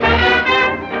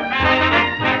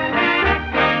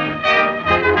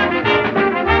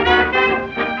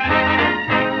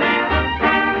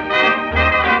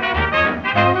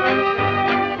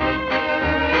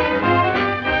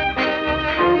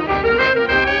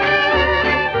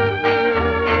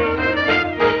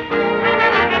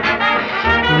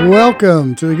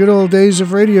Welcome to the Good Old Days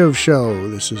of Radio show.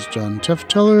 This is John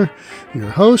Tefteller,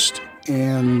 your host,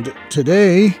 and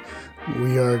today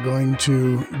we are going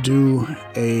to do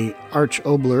a Arch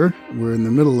Oboler. We're in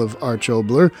the middle of Arch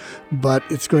Oboler, but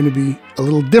it's going to be a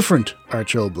little different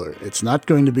Arch Oboler. It's not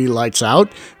going to be Lights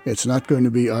Out. It's not going to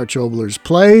be Arch Oboler's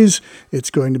plays. It's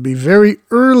going to be very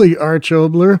early Arch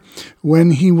Oboler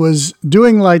when he was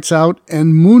doing Lights Out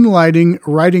and moonlighting,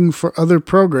 writing for other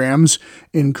programs,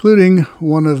 including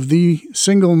one of the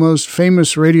single most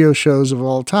famous radio shows of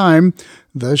all time,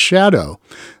 The Shadow.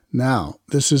 Now,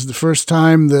 this is the first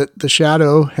time that The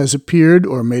Shadow has appeared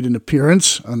or made an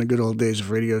appearance on the Good Old Days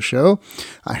of Radio show.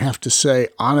 I have to say,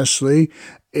 honestly,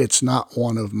 it's not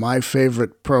one of my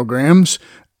favorite programs.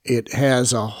 It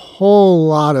has a whole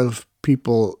lot of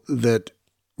people that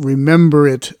remember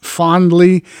it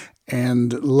fondly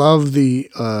and love the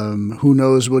Who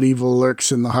Knows What Evil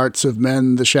Lurks in the Hearts of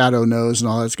Men, The Shadow Knows, and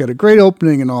all that. It's got a great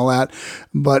opening and all that.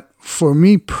 But for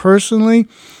me personally,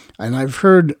 and I've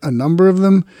heard a number of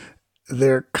them,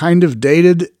 they're kind of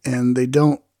dated and they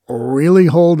don't really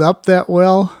hold up that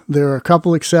well. There are a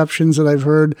couple exceptions that I've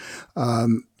heard.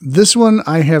 This one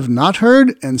I have not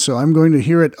heard, and so I'm going to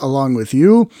hear it along with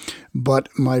you. But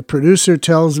my producer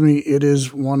tells me it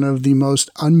is one of the most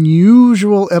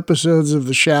unusual episodes of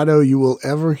The Shadow you will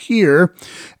ever hear,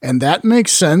 and that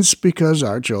makes sense because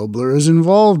Arch Oboler is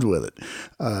involved with it.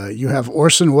 You have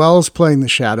Orson Welles playing The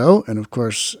Shadow, and of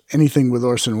course anything with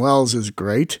Orson Welles is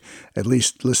great. At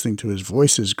least listening to his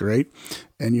voice is great.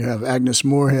 And you have Agnes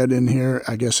Moorehead in here,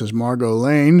 I guess, as Margot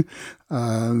Lane,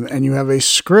 and you have a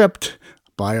script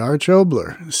by Arch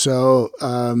Oboler. So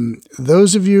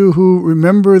those of you who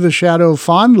remember The Shadow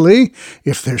fondly,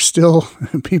 if there's still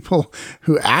people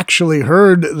who actually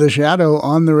heard The Shadow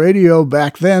on the radio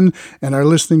back then and are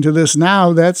listening to this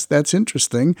now, that's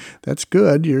interesting. That's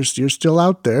good. You're still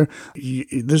out there.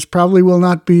 This probably will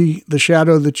not be The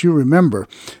Shadow that you remember.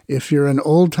 If you're an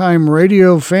old-time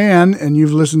radio fan and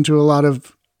you've listened to a lot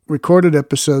of recorded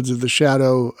episodes of The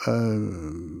Shadow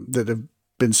that have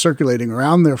been circulating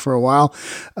around there for a while.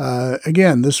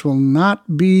 Again, this will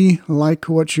not be like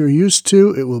what you're used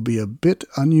to. It will be a bit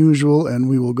unusual, and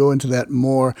we will go into that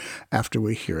more after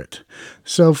we hear it.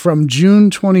 So from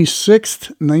June 26th,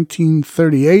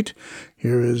 1938,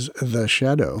 here is The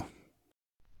Shadow.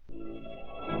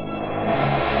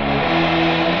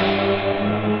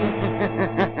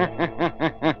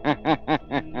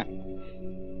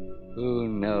 Who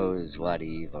knows what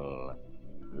evil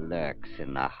lurks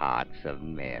in the hearts of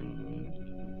men?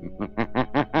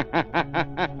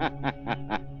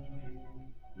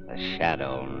 The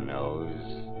Shadow knows.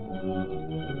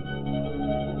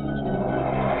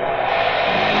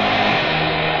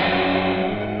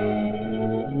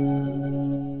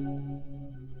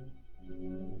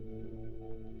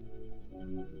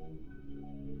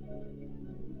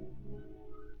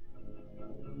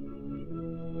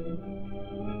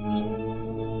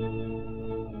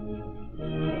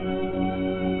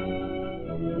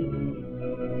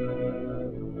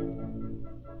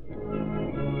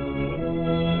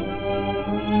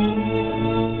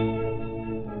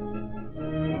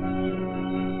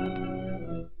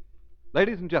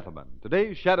 Ladies and gentlemen,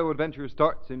 today's Shadow Adventure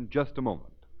starts in just a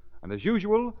moment. And as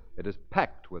usual, it is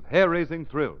packed with hair-raising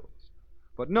thrills.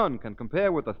 But none can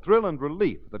compare with the thrill and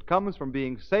relief that comes from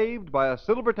being saved by a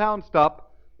Silvertown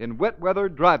stop in wet weather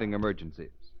driving emergencies.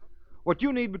 What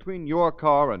you need between your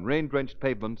car and rain-drenched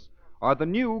pavements are the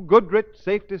new Goodrich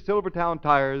Safety Silvertown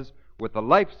tires with the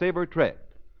Lifesaver tread.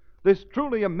 This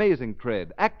truly amazing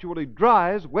tread actually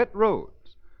dries wet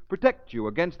roads, protects you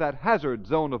against that hazard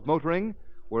zone of motoring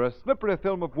where a slippery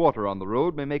film of water on the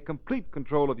road may make complete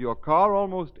control of your car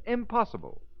almost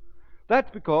impossible. That's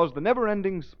because the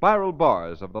never-ending spiral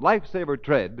bars of the Lifesaver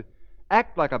tread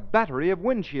act like a battery of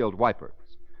windshield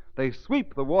wipers. They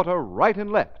sweep the water right and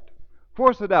left,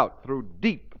 force it out through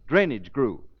deep drainage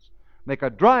grooves, make a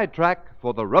dry track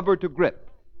for the rubber to grip.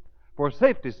 For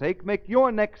safety's sake, make your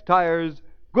next tires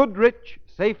Goodrich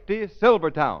Safety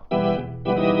Silvertown.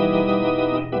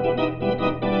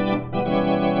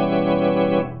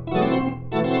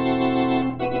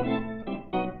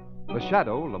 The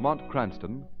Shadow, Lamont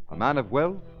Cranston, a man of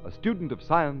wealth, a student of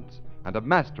science, and a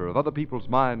master of other people's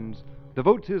minds,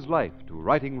 devotes his life to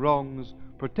righting wrongs,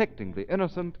 protecting the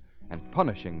innocent, and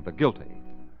punishing the guilty.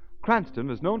 Cranston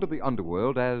is known to the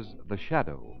underworld as The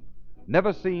Shadow.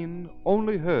 Never seen,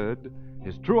 only heard,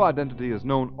 his true identity is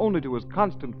known only to his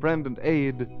constant friend and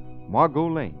aide, Margot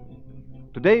Lane.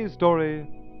 Today's story,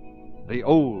 The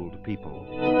Old People.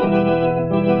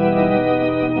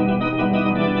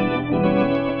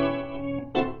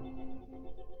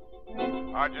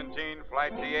 Argentine,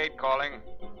 Flight D8 calling.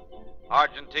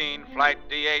 Argentine, Flight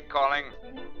D8 calling.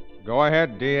 Go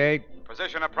ahead, D8.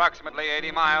 Position approximately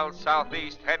 80 miles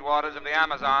southeast headwaters of the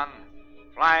Amazon.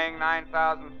 Flying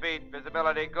 9,000 feet,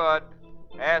 visibility good.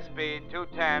 Airspeed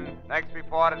 210. Next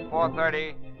report at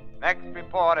 4:30. Next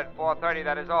report at 4:30,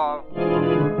 that is all.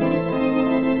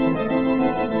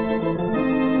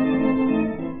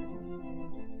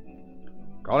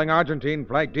 Calling Argentine,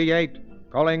 Flight D8.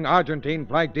 Calling Argentine,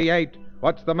 Flight D8.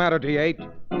 What's the matter, D8?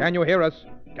 Can you hear us?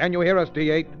 Can you hear us,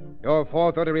 D8? Your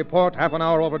 4:30 report, half an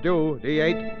hour overdue,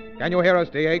 D8. Can you hear us,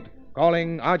 D8?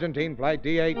 Calling Argentine, Flight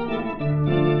D8.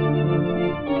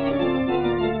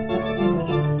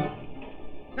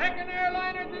 Second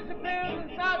airliner disappears in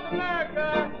South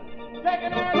America.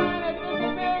 Second airliner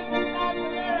disappears in South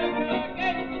America.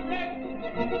 Get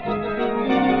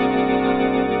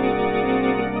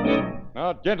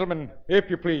Now, gentlemen, if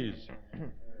you please.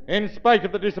 In spite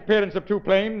of the disappearance of two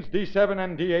planes, D7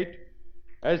 and D8,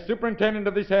 as superintendent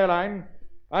of this airline,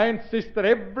 I insist that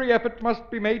every effort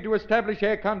must be made to establish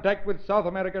air contact with South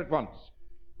America at once.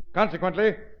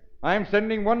 Consequently, I am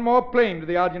sending one more plane to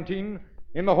the Argentine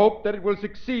in the hope that it will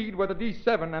succeed where the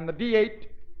D7 and the D8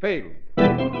 failed.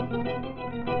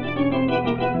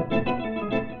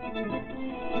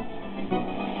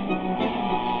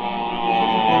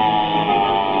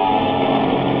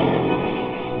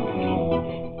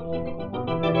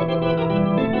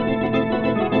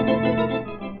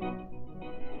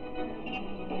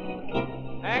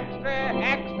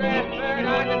 Third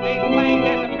Argentine plane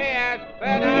disappears.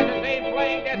 Third Argentine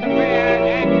plane disappears.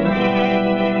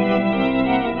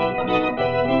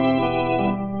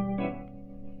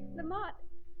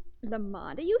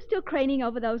 Lamont, are you still craning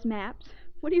over those maps?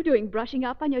 What are you doing, brushing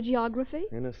up on your geography?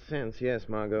 In a sense, yes,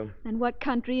 Margot. And what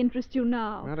country interests you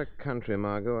now? Not a country,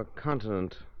 Margot, a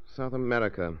continent. South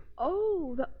America.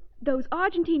 Oh, those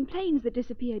Argentine planes that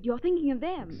disappeared. You're thinking of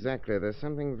them. Exactly. There's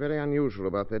something very unusual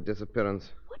about their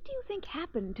disappearance. What do you think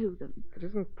happened to them? It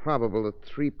isn't probable that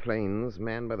three planes,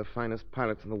 manned by the finest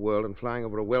pilots in the world and flying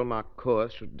over a well-marked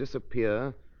course, should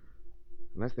disappear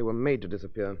unless they were made to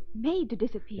disappear. Made to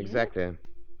disappear? Exactly.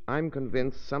 I'm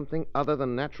convinced something other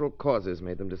than natural causes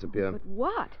made them disappear. Oh, but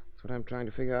what? That's what I'm trying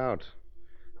to figure out.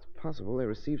 It's possible they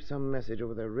received some message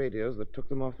over their radios that took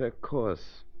them off their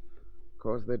course.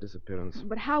 Caused their disappearance.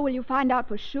 But how will you find out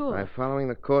for sure? By following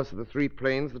the course of the three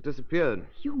planes that disappeared.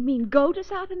 You mean go to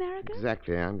South America?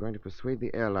 Exactly. I'm going to persuade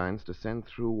the airlines to send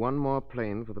through one more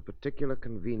plane for the particular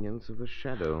convenience of the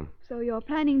Shadow. So you're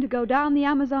planning to go down the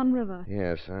Amazon River?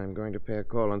 Yes, I'm going to pay a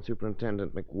call on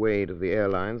Superintendent McWade of the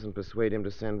airlines and persuade him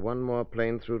to send one more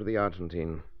plane through to the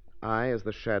Argentine. I, as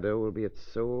the Shadow, will be its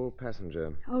sole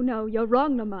passenger. Oh, no, you're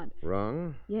wrong, Lamont.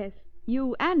 Wrong? Yes.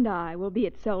 You and I will be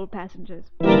its sole passengers.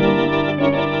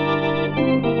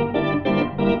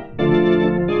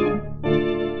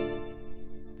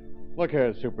 Look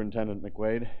here, Superintendent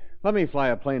McWade. Let me fly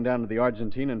a plane down to the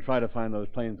Argentine and try to find those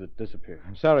planes that disappeared.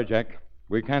 I'm sorry, Jack.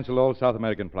 We canceled all South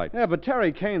American flights. Yeah, but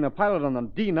Terry Kane, the pilot on the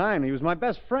D9, he was my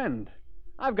best friend.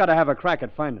 I've got to have a crack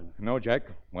at finding him. No, Jack.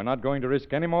 We're not going to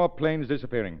risk any more planes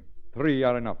disappearing. 3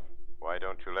 are enough. Why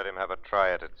don't you let him have a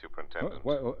try at it, Superintendent?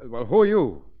 Well, who are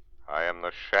you? I am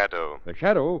the Shadow. The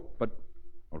Shadow? But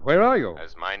where are you?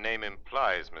 As my name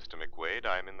implies, Mr. McWade,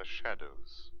 I am in the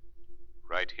shadows.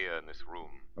 Right here in this room.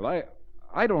 Well,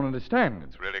 I don't understand.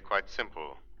 It's really quite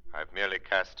simple. I've merely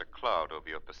cast a cloud over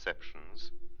your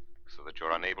perceptions so that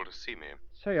you're unable to see me.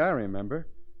 Say, I remember.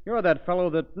 You're that fellow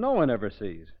that no one ever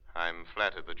sees. I'm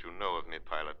flattered that you know of me,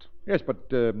 pilot. Yes,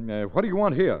 but what do you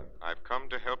want here? I've come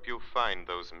to help you find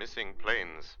those missing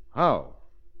planes. How?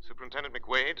 Superintendent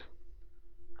McWade,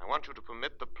 I want you to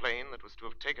permit the plane that was to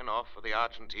have taken off for the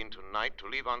Argentine tonight to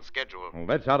leave on schedule. Well,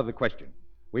 that's out of the question.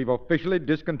 We've officially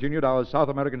discontinued our South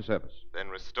American service. Then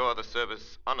restore the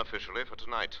service unofficially for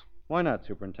tonight. Why not,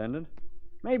 Superintendent?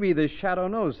 Maybe this Shadow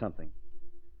knows something.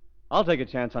 I'll take a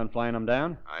chance on flying him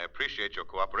down. I appreciate your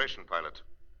cooperation, pilot.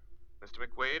 Mr.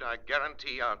 McWade, I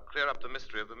guarantee I'll clear up the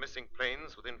mystery of the missing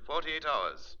planes within 48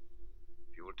 hours.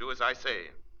 If you will do as I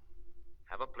say,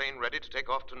 have a plane ready to take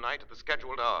off tonight at the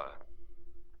scheduled hour.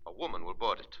 A woman will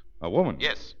board it. A woman?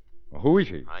 Yes. Well, who is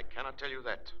she? I cannot tell you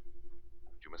that.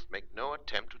 But you must make no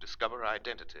attempt to discover her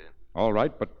identity. All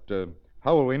right, but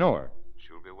how will we know her?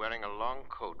 She'll be wearing a long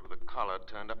coat with a collar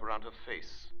turned up around her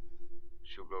face.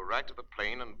 She'll go right to the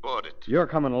plane and board it. You're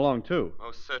coming along, too.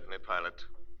 Most certainly, pilot.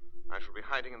 I shall be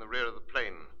hiding in the rear of the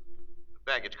plane. The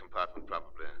baggage compartment,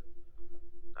 probably.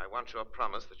 I want your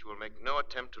promise that you will make no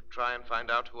attempt to try and find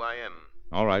out who I am.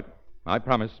 All right. I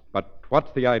promise. But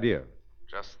what's the idea?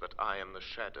 Just that I am the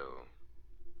Shadow.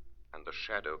 And the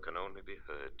Shadow can only be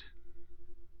heard,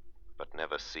 but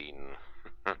never seen.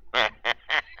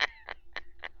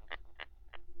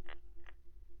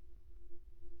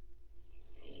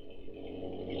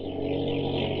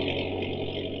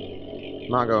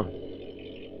 Margot,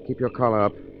 keep your collar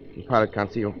up. The pilot can't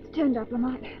see you. It's turned up,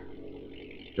 Lamont.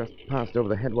 Just passed over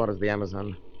the headwaters of the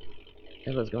Amazon.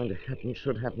 Whatever's going to happen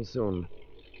should happen soon.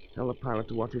 Tell the pilot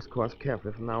to watch his course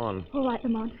carefully from now on. All right,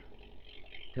 Lamont.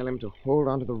 Tell him to hold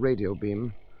onto the radio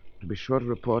beam, to be sure to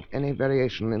report any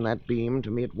variation in that beam to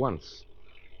me at once.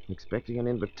 I'm expecting an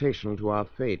invitation to our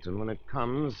fate, and when it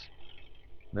comes,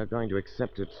 we're going to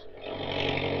accept it.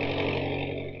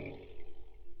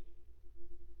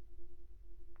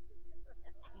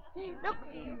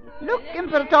 Look,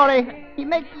 Imperatore. He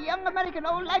makes the young American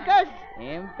old like us.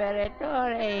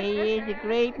 Imperatore, he is a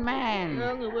great man.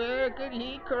 Where could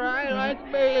he cry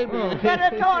like baby?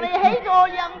 Imperatore hates all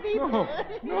young people.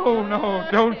 No,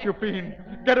 don't you, Bean.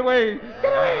 Get away.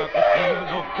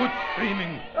 No good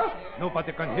screaming.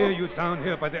 Nobody can hear you down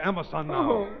here by the Amazon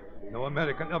now. No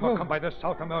American ever come by the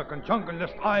South American jungle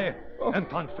lest I,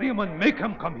 Anton Freeman, make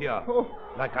him come here.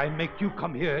 Like I make you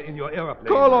come here in your aeroplane.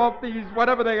 Call off these,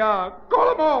 whatever they are.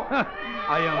 Call them off.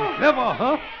 I am clever,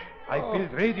 huh? I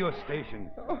build radio station.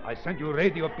 I send you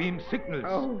radio beam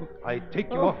signals. I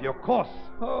take you off your course.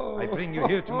 I bring you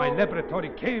here to my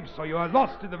laboratory cave so you are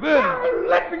lost in the world.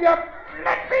 Let me up!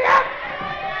 Let me up!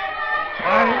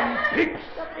 Fine pigs!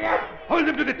 Let me up! Hold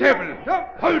him to the table.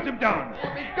 Hold him down.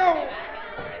 Let me go!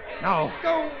 Now,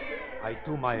 Go! I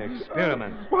do my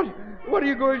experiment. What are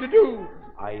you going to do?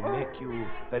 I make you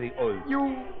very old.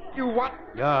 You what?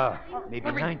 Yeah,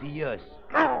 maybe 90 years.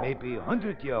 Maybe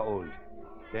 100-year-old.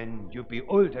 Then you be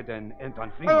older than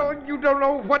Anton Freeman. Oh, you don't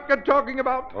know what you're talking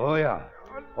about. Oh, yeah.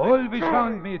 Always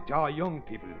around me there are young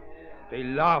people. They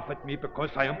laugh at me because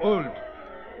I am old.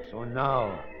 So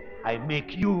now, I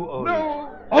make you old. No.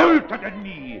 Older than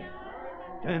me.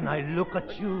 Then I look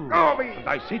at you. Me. And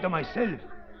I say to myself,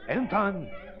 Anton,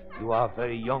 you are a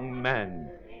very young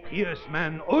man. Fierce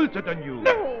man older than you.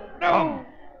 No. Come.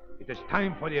 It is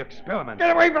time for the experiment.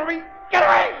 Get away from me. Get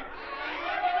away.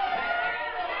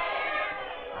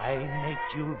 I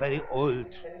make you very old.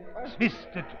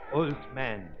 Twisted old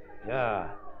man.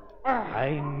 Yeah.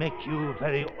 I make you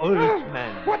very old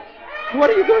man. What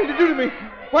are you going to do to me?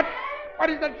 What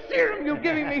is that serum you're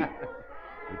giving me?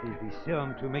 It is the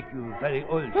serum to make you very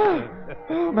old.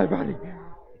 Oh, my body.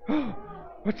 Oh,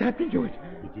 what's happening to it?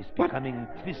 It is becoming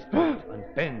twisted and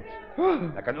bent,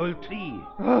 like an old tree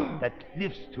that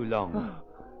lives too long.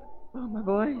 Oh, my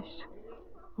voice.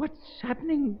 What's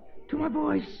happening to my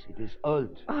voice? It is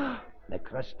old,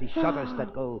 like rusty shutters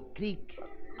that go creak,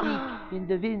 creak in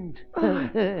the wind.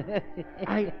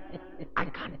 I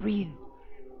can't breathe.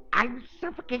 I'm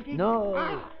suffocating.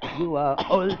 No, you are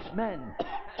old man.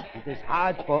 It is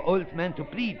hard for old men to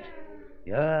breathe.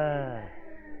 Yeah,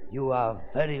 you are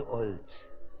very old.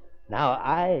 Now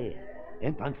I,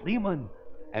 Anton Freeman,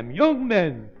 am young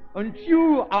man, and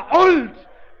you are old,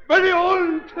 very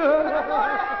old.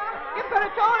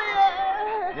 Imperatore!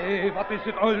 Hey, what is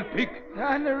it, old pig?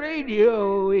 On the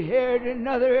radio, we heard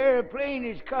another airplane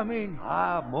is coming.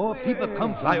 Ah, more people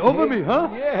come fly over me, huh?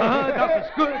 Yeah. That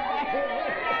is good.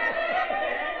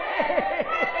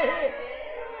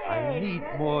 I need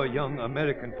more young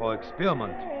American for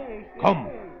experiment. Come.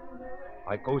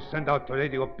 I go send out the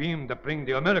radio beam to bring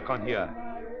the American here.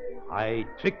 I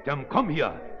trick them come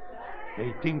here.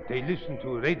 They think they listen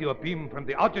to radio beam from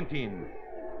the Argentine.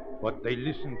 But they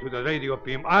listen to the radio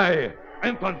beam I,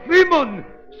 Anton Freeman,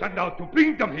 send out to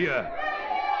bring them here.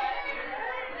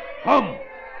 Come.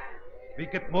 We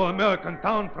get more American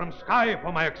down from sky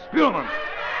for my experiment.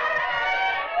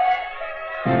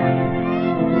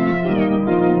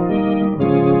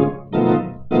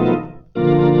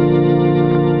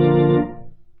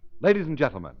 Ladies and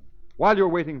gentlemen, while you're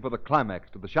waiting for the climax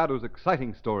to the Shadow's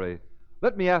exciting story,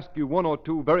 let me ask you one or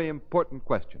two very important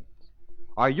questions.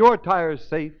 Are your tires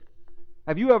safe?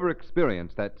 Have you ever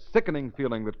experienced that sickening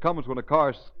feeling that comes when a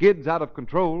car skids out of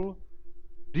control?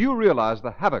 Do you realize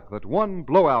the havoc that one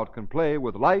blowout can play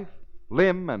with life,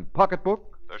 limb, and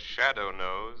pocketbook? The Shadow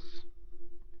knows.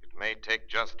 It may take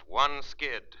just one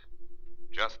skid,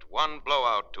 just one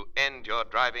blowout to end your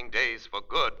driving days for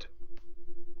good.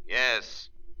 Yes,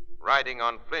 riding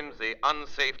on flimsy,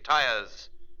 unsafe tires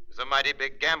is a mighty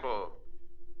big gamble.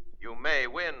 You may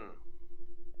win,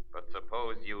 but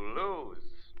suppose you lose.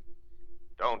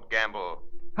 Don't gamble.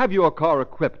 Have your car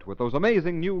equipped with those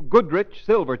amazing new Goodrich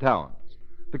Silver Towns?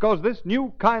 Because this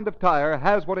new kind of tire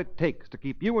has what it takes to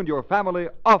keep you and your family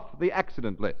off the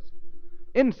accident list.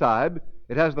 Inside,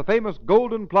 it has the famous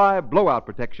golden ply blowout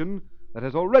protection that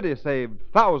has already saved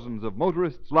thousands of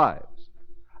motorists' lives.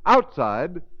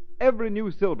 Outside, every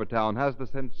new Silvertown has the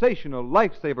sensational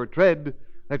lifesaver tread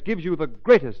that gives you the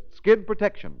greatest skid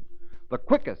protection, the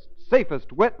quickest,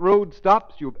 safest wet road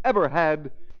stops you've ever had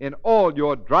in all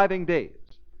your driving days.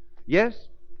 Yes,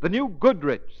 the new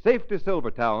Goodrich Safety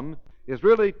Silvertown is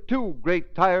really 2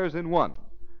 great tires in one,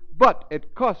 but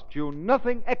it costs you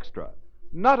nothing extra,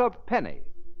 not a penny.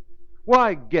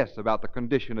 Why guess about the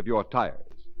condition of your tires?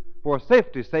 For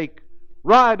safety's sake,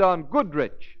 ride on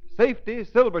Goodrich Safety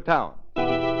Silvertown.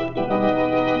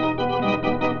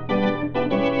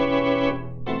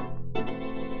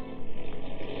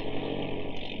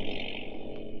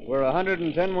 We're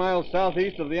 110 miles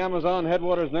southeast of the Amazon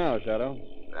headwaters now, Shadow.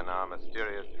 Then our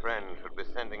mysterious friend should be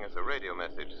sending us a radio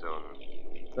message soon.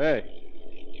 Say,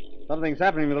 something's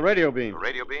happening to the radio beam. A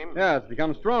radio beam? Yeah, it's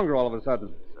become stronger all of a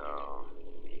sudden. So,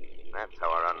 that's how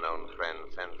our unknown friend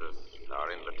sends us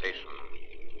our invitation.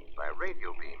 By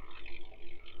radio beam.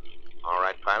 All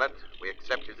right, pilot. We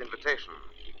accept his invitation.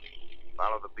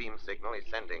 Follow the beam signal he's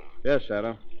sending. Yes,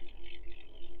 Shadow.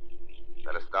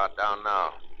 Better start down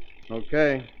now.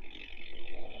 Okay.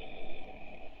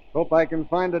 Hope I can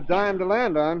find a dime to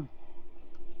land on.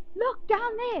 Look,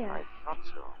 down there. I thought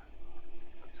so.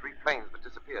 The 3 planes that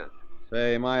disappeared.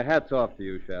 Say, my hat's off to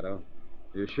you, Shadow.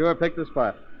 You sure picked the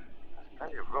spot. There's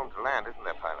plenty of room to land, isn't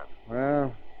there, pilot?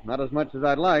 Well, not as much as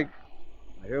I'd like.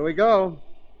 Here we go.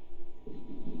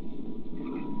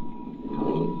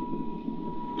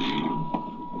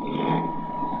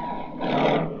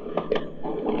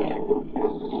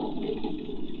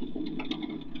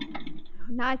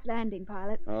 Nice landing,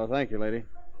 pilot. Oh, thank you, lady.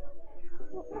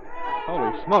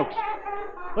 Holy smokes.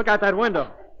 Look out that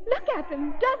window. Look at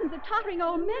them. Dozens of tottering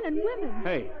old men and women.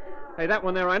 Hey, that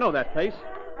one there, I know that face.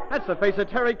 That's the face of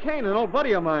Terry Kane, an old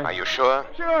buddy of mine. Are you sure?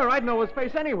 Sure, I'd know his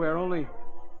face anywhere, only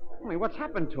what's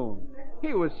happened to him?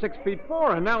 He was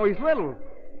 6'4", and now he's little.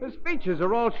 His features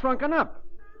are all shrunken up.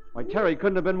 Why, Terry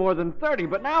couldn't have been more than 30,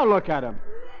 but now look at him.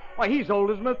 Why, he's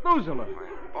old as Methuselah.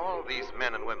 All these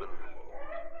men and women,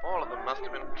 all of them must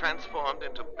have been transformed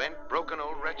into bent, broken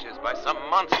old wretches by some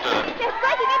monster. They're breaking into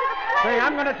the plane. Hey,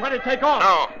 I'm going to try to take off.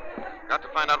 No. Got to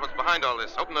find out what's behind all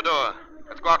this. Open the door.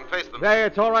 Let's go out and face them. Hey,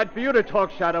 it's all right for you to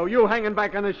talk, Shadow. You hanging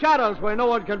back in the shadows where no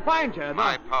one can find you.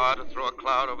 My power to throw a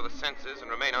cloud over the senses and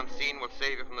remain unseen will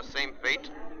save you from the same fate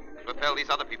that befell these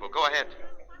other people. Go ahead.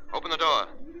 Open the door.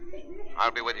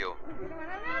 I'll be with you.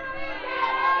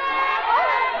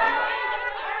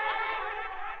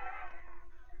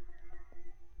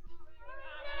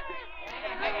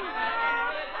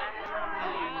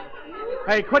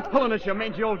 Hey, quit pulling us, you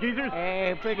mangy old geezers.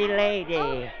 Hey, pretty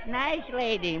lady. Nice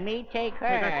lady. Me take her.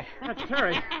 Hey, that's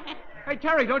Terry. Hey,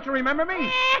 Terry, don't you remember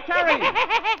me? Terry!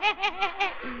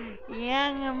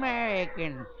 Young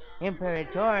American.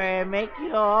 Imperator make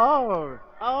you old.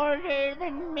 Older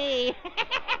than me.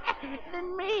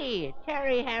 Than me.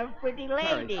 Terry have pretty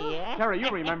lady. Terry, Terry, you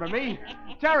remember me.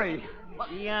 Terry!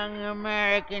 Young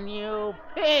American, you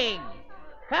pig.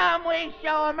 Come, we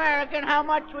show American how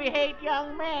much we hate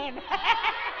young men.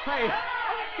 Hey,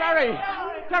 Terry!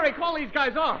 Terry, call these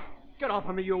guys off. Get off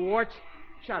of me, you warts.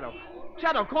 Shadow,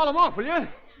 call them off, will you?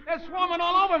 They're swarming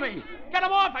all over me. Get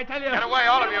them off, I tell you. Get away,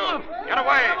 all of you. Get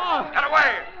away. Get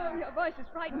away. Your voice has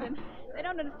frightened them. They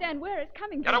don't understand where it's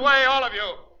coming Get from. away, all of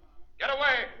you. Get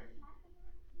away.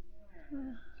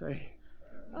 Say,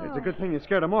 it's a good thing you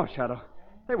scared them off, Shadow.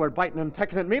 They were biting and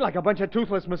pecking at me like a bunch of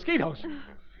toothless mosquitoes.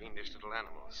 Fiendish little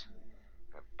animals.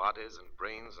 Their bodies and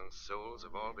brains and souls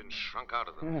have all been shrunk out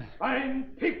of them.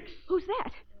 Fine pigs. Who's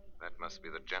that? That must be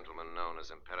the gentleman known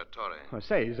as Imperatore. I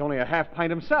say, he's only a half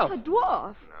pint himself. A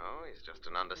dwarf. No, he's just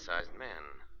an undersized man.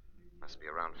 Must be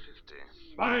around 50.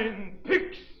 Fine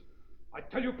pigs! I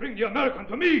tell you, bring the American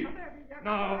to me.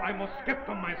 Now I must get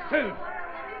them myself.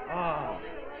 Ah,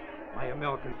 my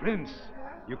American friends.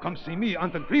 You come see me,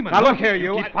 Anton Freeman. Now look here,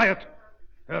 you. Keep quiet.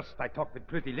 First, I talk with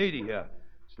pretty lady here.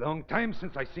 It's a long time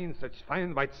since I seen such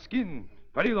fine white skin.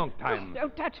 Very long time.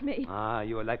 Don't touch me. Ah,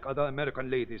 you are like other American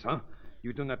ladies, huh?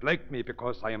 You do not like me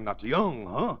because I am not young,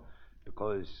 huh?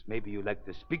 Because maybe you like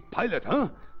this big pilot, huh?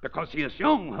 Because he is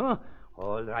young, huh?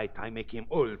 All right, I make him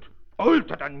old.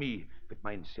 Older than me with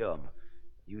my serum.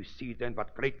 You see then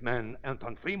what great man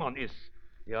Anton Freeman is.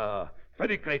 Yeah,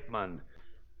 very great man.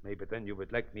 Maybe then you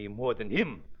would like me more than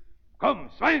him.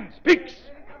 Come, swines, pigs!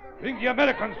 Bring the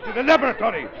Americans to the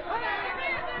laboratory.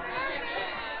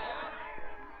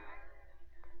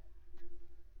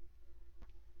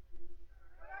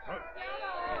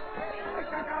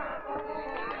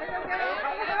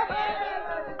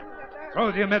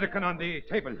 Throw the American on the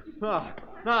table.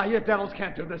 No, you devils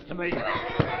can't do this to me.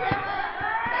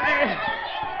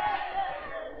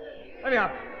 Let me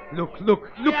up.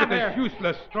 Look at this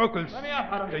useless struggles. Let me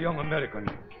up, The young American.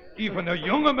 Even a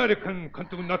young American can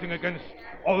do nothing against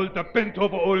all the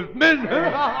bent-over old men.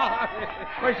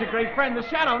 Where's your great friend, the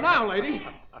Shadow, now, lady?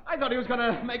 I thought he was going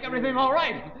to make everything all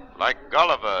right. Like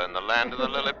Gulliver in the land of the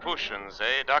Lilliputians,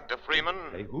 eh, Dr. Freeman?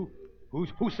 Hey,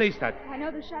 who says that? I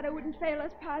know the shadow wouldn't fail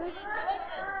us, pilot.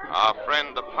 Our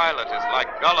friend the pilot is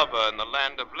like Gulliver in the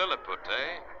land of Lilliput,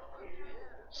 eh?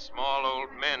 Small old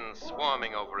men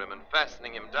swarming over him and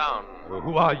fastening him down.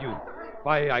 Who are you?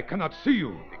 Why, I cannot see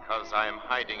you. Because I am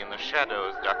hiding in the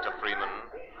shadows, Dr. Freeman.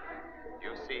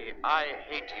 You see, I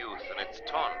hate youth and its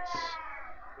taunts.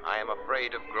 I am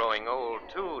afraid of growing old,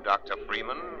 too, Dr.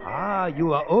 Freeman. Ah,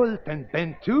 you are old and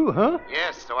bent too, huh?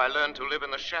 Yes, so I learned to live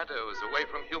in the shadows, away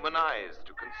from human eyes,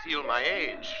 to conceal my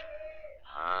age.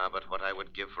 Ah, but what I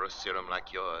would give for a serum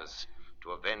like yours,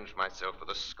 to avenge myself for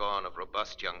the scorn of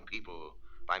robust young people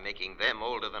by making them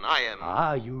older than I am.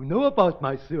 Ah, you know about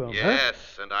my serum,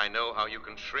 Yes, and I know how you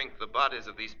can shrink the bodies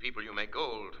of these people you make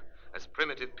old, as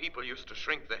primitive people used to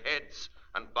shrink the heads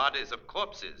and bodies of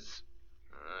corpses.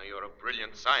 You're a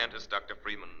brilliant scientist, Dr.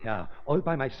 Freeman. Yeah, all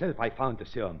by myself I found the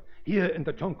serum. Here in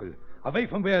the jungle, away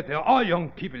from where there are young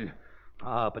people.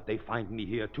 Ah, but they find me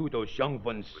here too, those young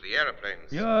ones. With the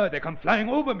aeroplanes? Yeah, they come flying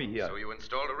over me here. So you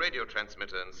installed a radio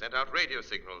transmitter and sent out radio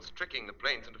signals, tricking the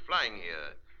planes into flying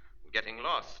here and getting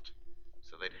lost.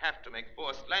 So they'd have to make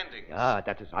forced landings. Yeah,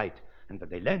 that is right. And when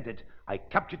they landed, I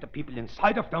captured the people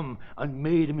inside of them and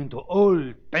made them into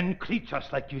old, bent creatures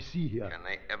like you see here. Can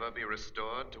they ever be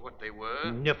restored to what they were?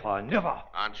 Never, never.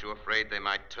 Aren't you afraid they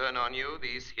might turn on you,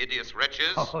 these hideous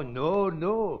wretches? Oh,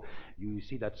 no. You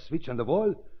see that switch on the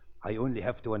wall? I only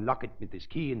have to unlock it with this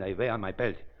key and I wear on my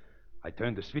belt. I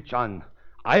turn the switch on.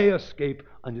 I escape,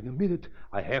 and in a minute,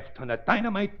 I have turned a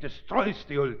dynamite destroys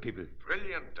the old people.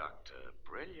 Brilliant, Doctor.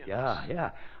 Brilliant.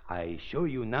 Yeah. I show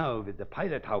you now with the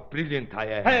pilot how brilliant I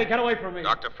am. Hey, get away from me.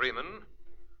 Dr. Freeman,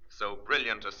 so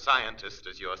brilliant a scientist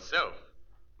as yourself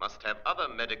must have other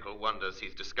medical wonders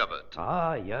he's discovered.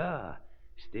 Ah, yeah.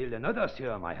 Still another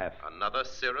serum I have. Another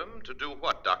serum? To do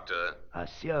what, Doctor? A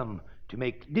serum to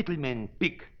make little men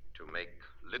big. To make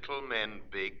little men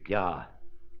big? Yeah.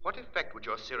 What effect would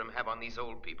your serum have on these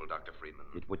old people, Dr. Freeman?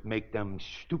 It would make them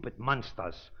stupid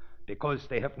monsters because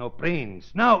they have no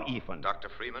brains. Now, even. Dr.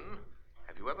 Freeman,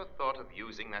 have you ever thought of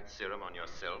using that serum on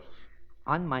yourself?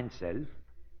 On myself?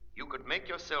 You could make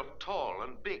yourself tall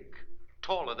and big,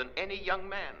 taller than any young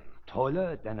man.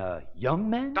 Taller than a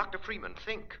young man? Dr. Freeman,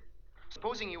 think.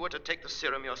 Supposing you were to take the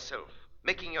serum yourself,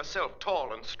 making yourself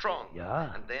tall and strong.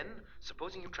 Yeah. And then,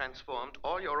 supposing you transformed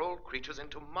all your old creatures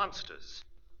into monsters.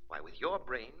 Why, with your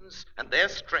brains and their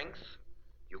strength,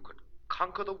 you could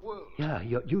conquer the world. Yeah,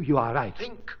 you are right.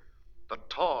 Think. The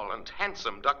tall and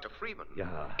handsome Dr. Freeman.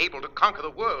 Yeah. Able to conquer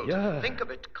the world. Yeah. Think of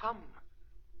it. Come.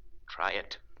 Try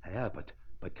it. Yeah,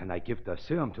 but can I give the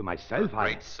serum to myself? A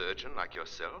great surgeon like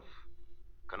yourself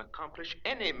can accomplish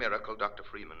any miracle, Dr.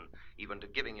 Freeman, even to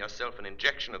giving yourself an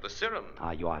injection of the serum.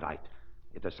 Ah, you are right.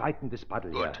 It is right in this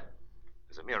bottle here. Good.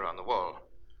 There's a mirror on the wall.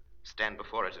 Stand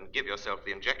before it and give yourself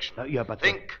the injection. Yeah, but...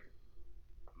 Think.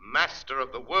 Master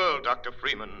of the world, Dr.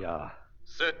 Freeman. Yeah.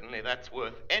 Certainly that's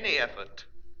worth any effort.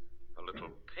 A little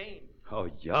pain. Oh,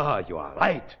 yeah, you are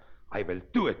right. I will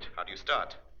do it. How do you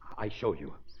start? I show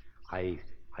you. I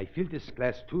fill this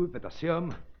glass tube with the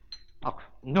serum. Oh,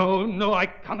 no, I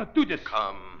cannot do this.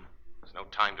 Come. There's no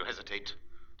time to hesitate.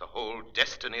 The whole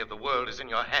destiny of the world is in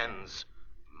your hands.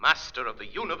 Master of the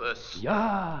universe.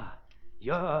 Yeah,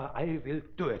 I will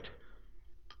do it.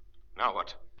 Now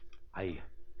what? I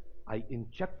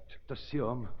inject the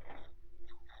serum.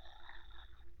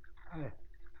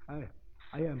 I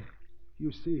am,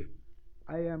 you see,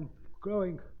 I am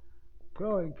growing,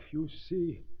 you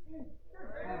see.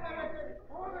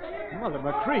 Mother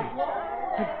McCree,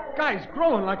 the guy's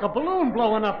growing like a balloon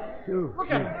blowing up.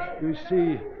 Look at him. You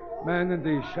see, man in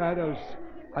the shadows,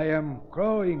 I am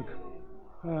growing.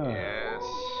 Yes.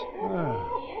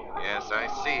 Yes, I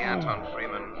see, Anton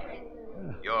Freeman.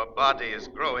 Your body is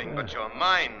growing, but your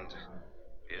mind,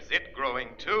 is it growing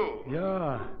too?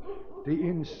 Yeah, the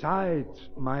inside,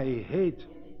 my head,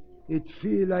 it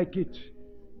feel like it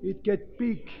get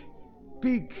big,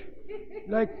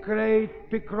 like great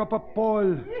big rubber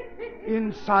ball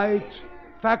inside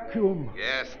vacuum.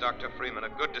 Yes, Dr. Freeman, a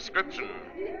good description.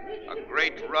 A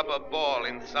great rubber ball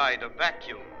inside a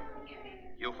vacuum.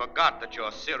 You forgot that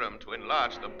your serum to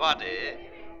enlarge the body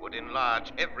would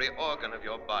enlarge every organ of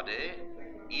your body,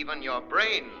 even your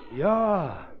brain.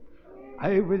 Yeah,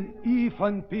 I will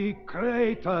even be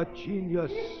greater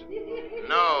genius.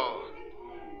 No,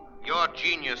 your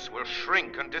genius will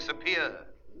shrink and disappear.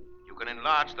 You can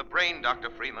enlarge the brain, Dr.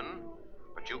 Freeman,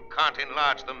 but you can't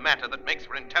enlarge the matter that makes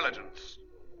for intelligence.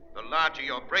 The larger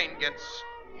your brain gets,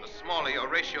 the smaller your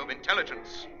ratio of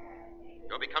intelligence.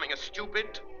 You're becoming a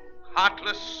stupid,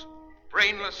 heartless,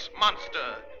 brainless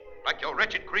monster. like your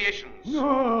wretched creations.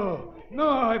 No,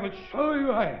 I will show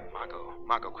you.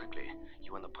 Margot, quickly.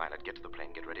 You and the pilot get to the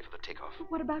plane. Get ready for the takeoff.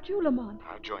 What about you, Lamont?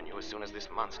 I'll join you as soon as this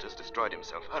monster's destroyed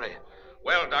himself. Hurry.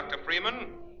 Well, Dr.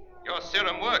 Freeman, your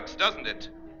serum works, doesn't it?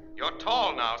 You're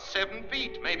tall now, 7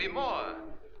 feet, maybe more.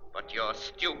 But you're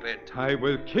stupid. I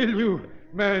will kill you,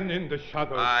 man in the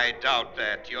shadows. I doubt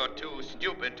that. You're too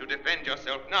stupid to defend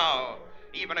yourself now,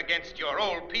 even against your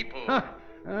old people.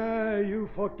 You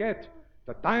forget.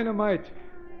 The dynamite.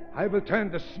 I will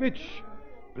turn the switch.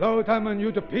 Blow them on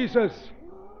you to pieces.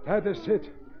 That is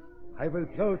it. I will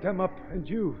blow them up, and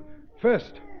you,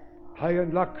 first, I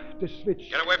unlock the switch.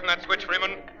 Get away from that switch,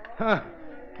 Freeman.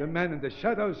 The man in the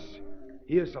shadows,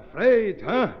 he is afraid,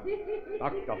 huh?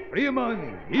 Dr.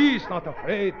 Freeman, he's not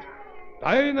afraid.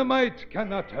 Dynamite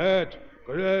cannot hurt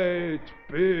great,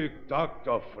 big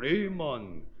Dr.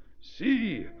 Freeman.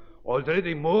 See,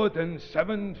 already more than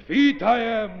 7 feet I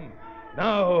am.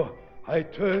 Now, I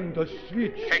turn the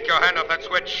switch. Take your hand off that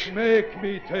switch. Make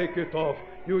me take it off.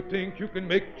 You think you can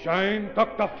make giant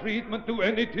Dr. Friedman do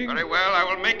anything? Very well, I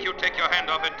will make you take your hand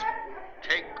off it.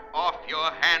 Take off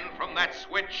your hand from that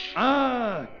switch.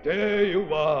 There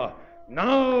you are.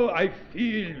 Now I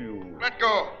feel you. Let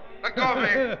go. Let go of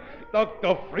me.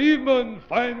 Dr. Freeman,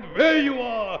 find where you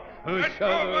are. Let go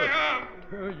of my arm.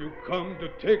 You come to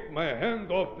take my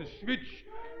hand off the switch.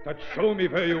 That show me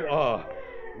where you are.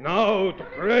 Now the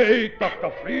great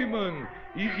Dr. Freeman,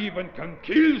 he even can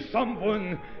kill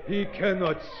someone he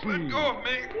cannot see. Let go of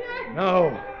me. Now,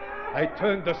 I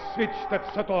turn the switch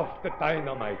that set off the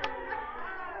dynamite.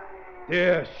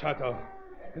 There, Shadow.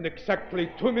 In exactly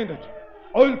 2 minutes,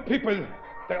 all people,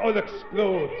 they all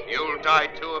explode. You'll die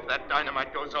too if that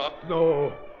dynamite goes off.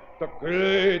 No, the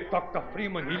great Dr.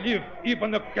 Freeman, he live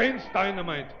even against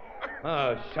dynamite.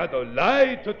 Shadow,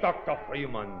 lie to Dr.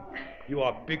 Freeman. You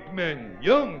are big man,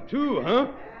 young too, huh?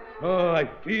 I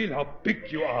feel how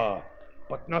big you are,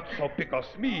 but not so big as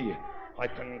me. I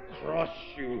can crush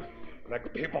you like a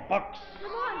paper box.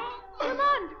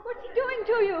 Lamont, what's he doing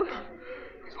to you?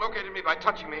 He's located me by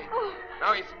touching me. Oh.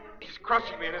 Now he's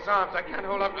crushing me in his arms. I can't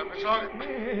hold up to him as long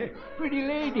as... Pretty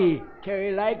lady.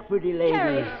 Terry like pretty lady.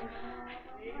 Terry.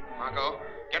 Margot,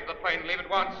 get to the plane and leave at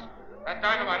once. That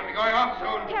dynamite will be going off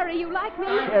soon. Terry, you like me?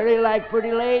 Terry like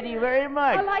pretty lady very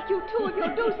much. I like you too if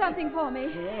you'll do something for me.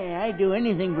 Yeah, I do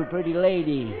anything for pretty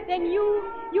lady. Then you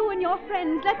and your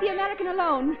friends let the American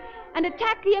alone and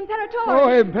attack the Imperatore. Oh,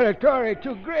 Imperatore,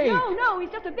 too great. No, he's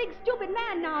just a big stupid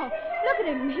man now. Look at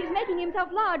him. He's making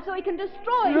himself large so he can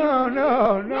destroy you.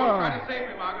 No. Don't try to save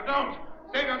me, Margot. Don't.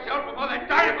 Save yourself before that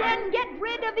dynamite. Then get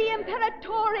rid of the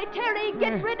Imperatore, Terry.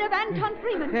 Get rid of Anton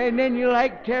Freeman. And then you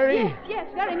like Terry? Yes,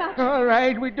 very much. All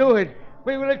right, we do it.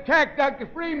 We will attack Dr.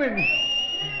 Freeman.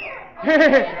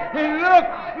 And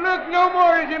look, no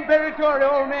more is Imperatore,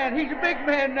 old man. He's a big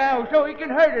man now, so he can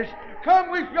hurt us.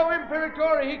 Come with your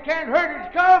Imperatore. He can't hurt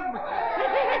us. Come.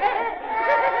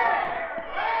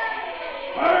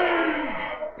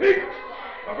 Peaks!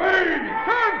 Away!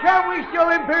 Come with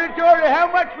your Imperatore.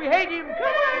 How much we hate him.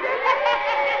 Come on.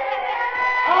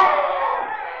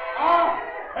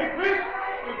 Hey, Chris!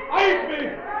 You fight me!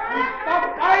 You stop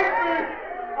fighting me!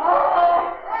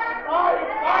 You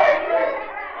fight me!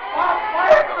 Stop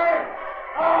fighting me!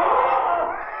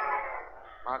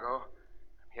 Margot,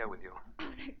 I'm here with you.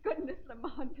 Oh, thank goodness,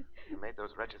 Lamont. You made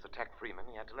those wretches attack Freeman.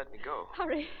 You had to let me go.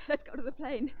 Hurry, let's go to the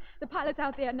plane. The pilot's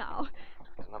out there now.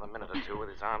 Just another minute or two with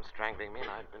his arms strangling me, and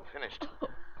I'd been finished.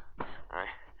 I'm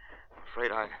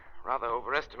afraid I rather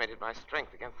overestimated my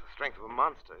strength against the strength of a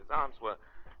monster. His arms were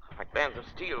like bands of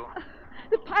steel.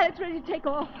 The pilot's ready to take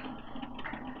off.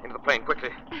 Into the plane, quickly.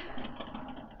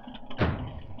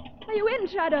 Are you in,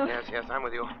 Shadow? Yes, I'm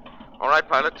with you. All right,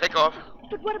 pilot, take off.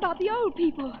 But what about the old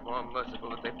people? More merciful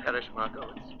that they perish,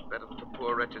 Margot. It's better that the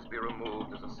poor wretches be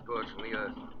removed as a scourge from the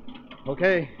earth.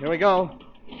 Okay, here we go.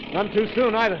 None too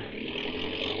soon, either.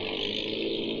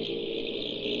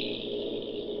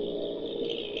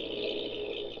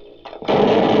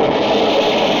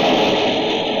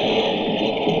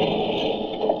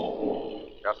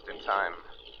 Just in time.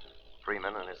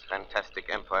 Freeman and his fantastic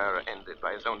empire are ended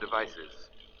by his own devices,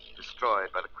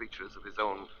 destroyed by the creatures of his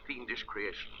own fiendish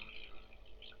creation.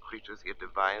 The creatures he had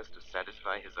devised to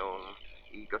satisfy his own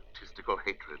egotistical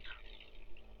hatred.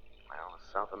 Well,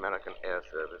 the South American Air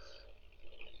Service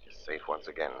is safe once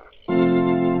again.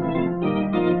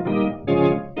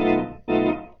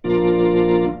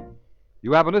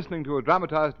 You have been listening to a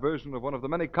dramatized version of one of the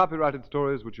many copyrighted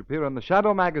stories which appear in the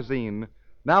Shadow magazine,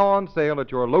 now on sale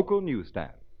at your local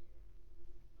newsstand.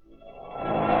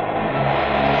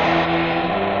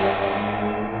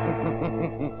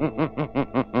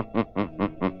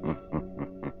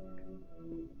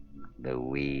 the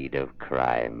weed of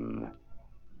crime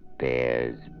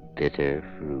bears bitter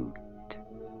fruit.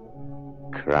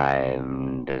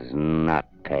 Crime does not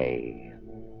pay.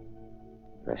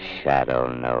 The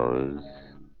shadow knows.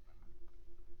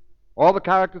 All the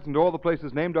characters and all the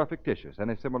places named are fictitious.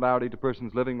 Any similarity to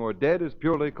persons living or dead is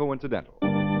purely coincidental.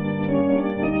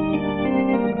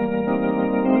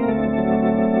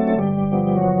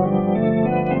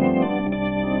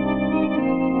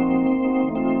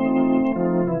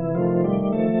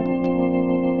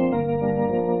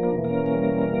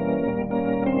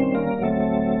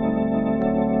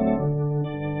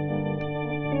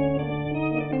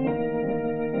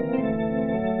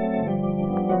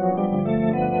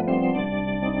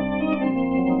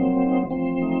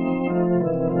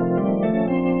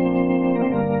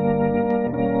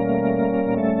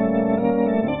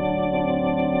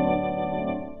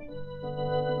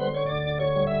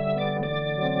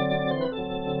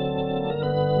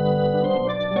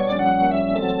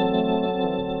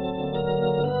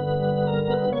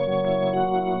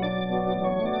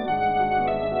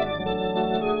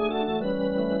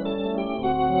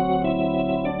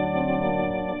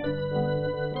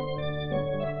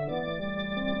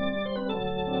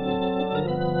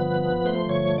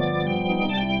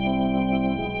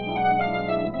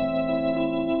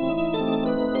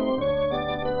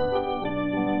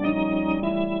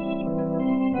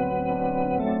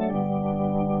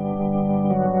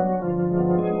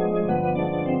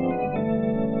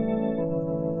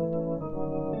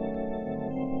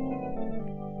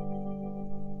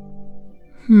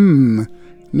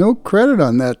 No credit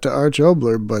on that to Arch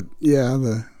Oboler, but yeah,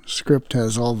 the script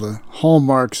has all the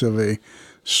hallmarks of a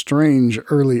strange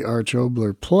early Arch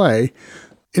Oboler play.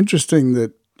 Interesting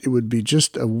that it would be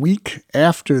just a week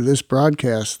after this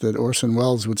broadcast that Orson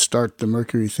Welles would start the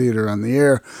Mercury Theater on the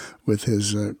air with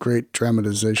his great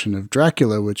dramatization of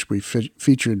Dracula, which we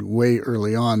featured way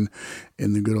early on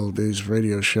in the Good Old Days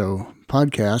Radio Show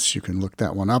podcast. You can look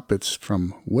that one up. It's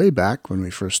from way back when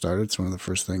we first started. It's one of the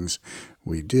first things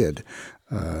we did.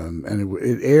 And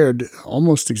it aired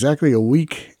almost exactly a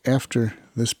week after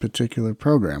this particular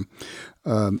program.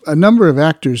 A number of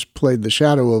actors played the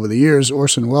Shadow over the years.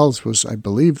 Orson Welles was, I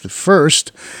believe, the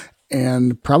first,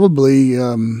 and probably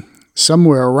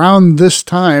somewhere around this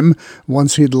time,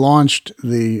 once he'd launched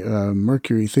the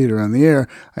Mercury Theater on the air,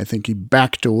 I think he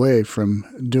backed away from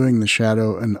doing the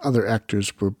Shadow, and other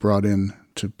actors were brought in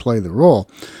to play the role.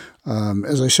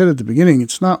 As I said at the beginning,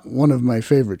 it's not one of my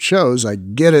favorite shows. I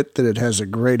get it that it has a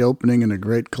great opening and a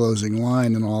great closing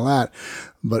line and all that,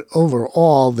 but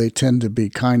overall they tend to be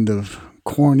kind of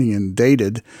corny and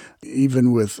dated.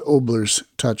 Even with Oboler's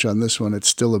touch on this one, it's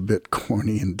still a bit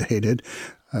corny and dated.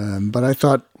 But I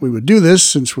thought we would do this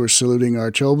since we're saluting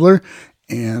Arch Oboler,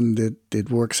 and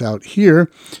it works out here.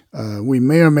 We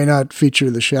may or may not feature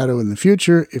the Shadow in the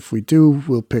future. If we do,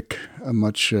 we'll pick a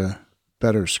much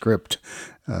better script.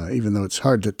 Even though it's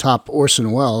hard to top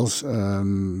Orson Welles,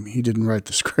 he didn't write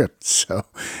the script, so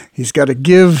he's got to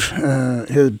give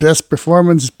his best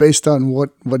performance based on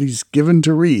what he's given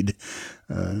to read.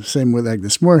 Same with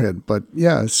Agnes Moorehead, but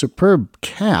yeah, a superb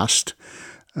cast,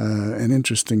 an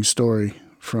interesting story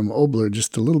from Oboler,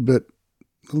 just a little bit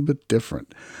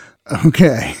different.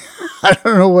 Okay, I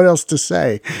don't know what else to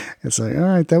say. It's like, all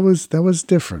right, that was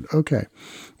different. Okay,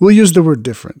 we'll use the word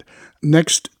different.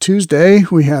 Next Tuesday,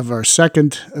 we have our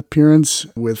second appearance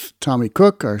with Tommy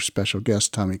Cook, our special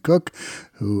guest Tommy Cook,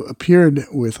 who appeared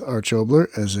with Arch Oboler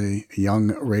as a young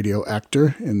radio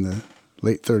actor in the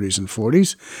late 30s and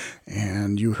 40s.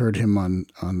 And you heard him on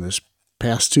this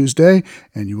past Tuesday,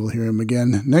 and you will hear him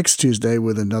again next Tuesday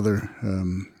with another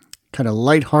kind of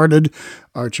lighthearted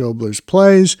Arch Oboler's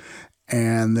plays.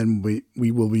 And then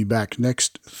we will be back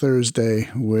next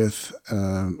Thursday with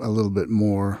a little bit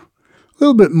more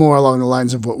along the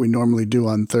lines of what we normally do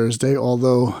on Thursday,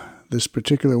 although this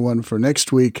particular one for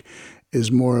next week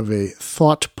is more of a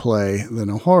thought play than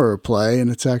a horror play,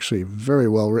 and it's actually very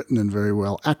well written and very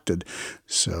well acted.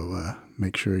 So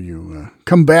make sure you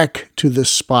come back to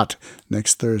this spot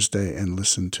next Thursday and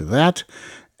listen to that.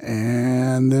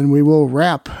 And then we will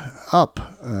wrap up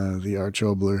the Arch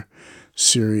Oboler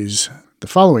series the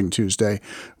following Tuesday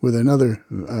with another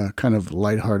kind of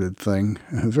lighthearted thing,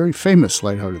 a very famous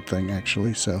lighthearted thing,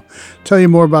 actually. So tell you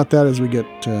more about that as we get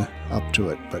up to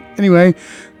it. But anyway,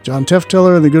 John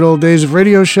Tefteller of the Good Old Days of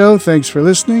Radio Show, thanks for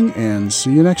listening, and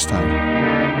see you next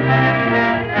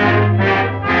time.